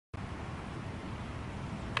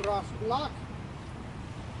cross block.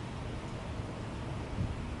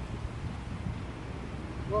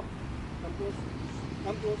 Go, come close,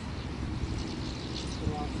 come close.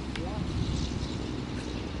 Cross block.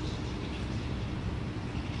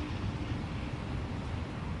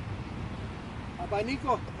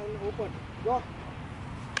 Abanico and open. Go.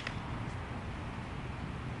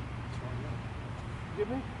 Give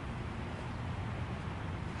me.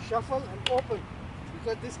 Shuffle and open.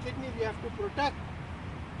 Because this kidney we have to protect.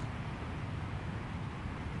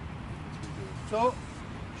 So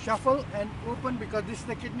shuffle and open because this is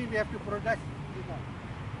the kidney we have to protect.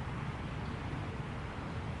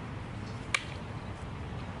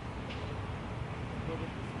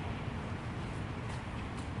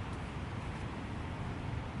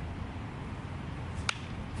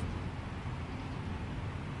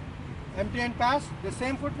 Empty and pass, the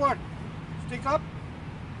same footwork. Stick up.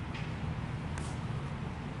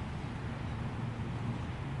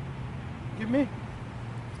 Give me.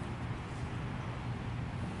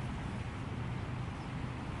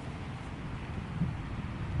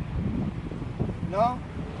 Now,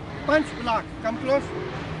 punch block. Come close.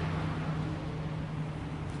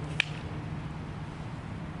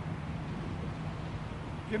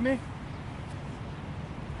 Give me.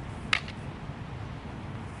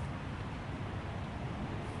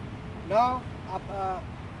 Now, up,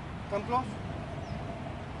 come close.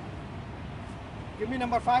 Give me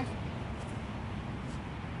number 5.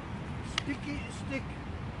 Sticky stick.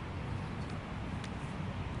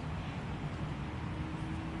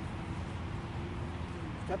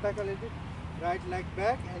 Step back a little bit. Right leg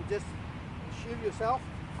back and just shield yourself.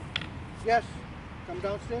 Yes. Come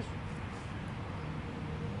downstairs.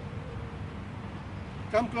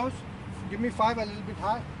 Come close. Give me 5 a little bit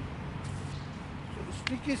high.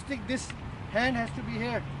 Sticky stick, this hand has to be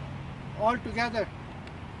here all together.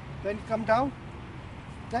 Then you come down,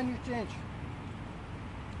 then you change.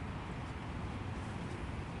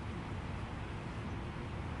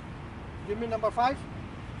 Give me number 5.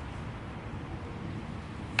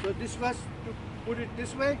 So this was to put it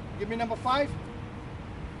this way. Give me number 5.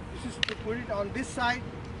 This is to put it on this side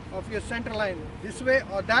of your center line, this way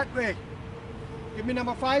or that way. Give me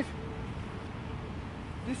number 5.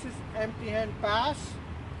 This is empty hand pass.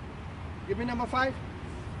 Give me number 5.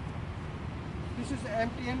 This is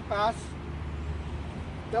empty hand pass.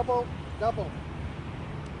 Double, double.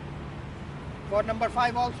 For number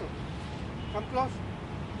 5 also. Come close.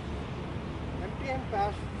 Empty hand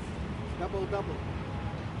pass. Double, double.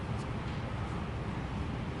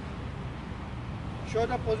 Show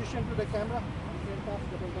the position to the camera. Empty hand pass.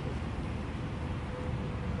 Double, double.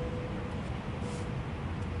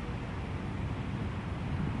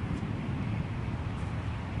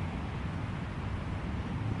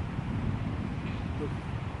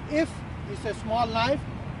 If it's a small knife,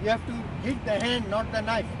 you have to hit the hand, not the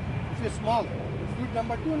knife. If it's small, do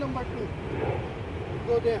number 2, number 2.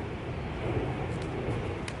 Go there.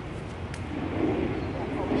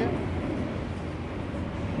 From here.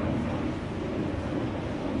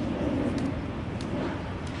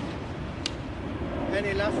 And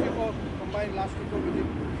elastico, combine elastico with it.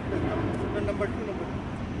 The number 2, number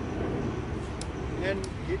 2. And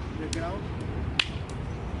hit the ground.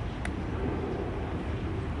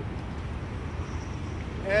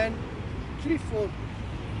 And 3, 4,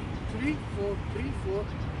 3, 4, 3, 4,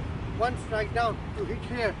 1 strike down to hit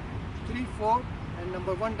here, 3, 4, and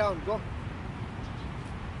number 1 down, go.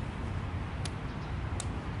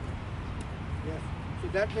 Yes, so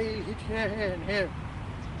that way you hit here, here, and here.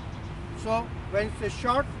 So when it's a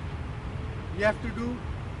shot, you have to do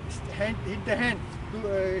hand, hit the hand,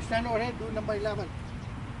 do stand overhead, do number 11.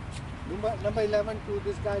 Number 11 to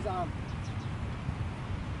this guy's arm.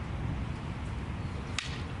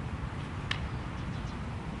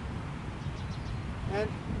 And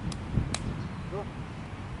go.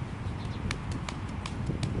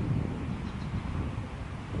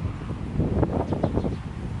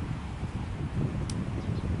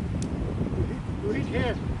 You hit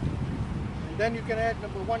here, and then you can add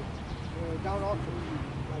number 1 down also.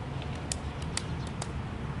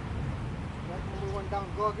 Like number 1 down.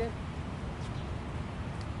 Go again.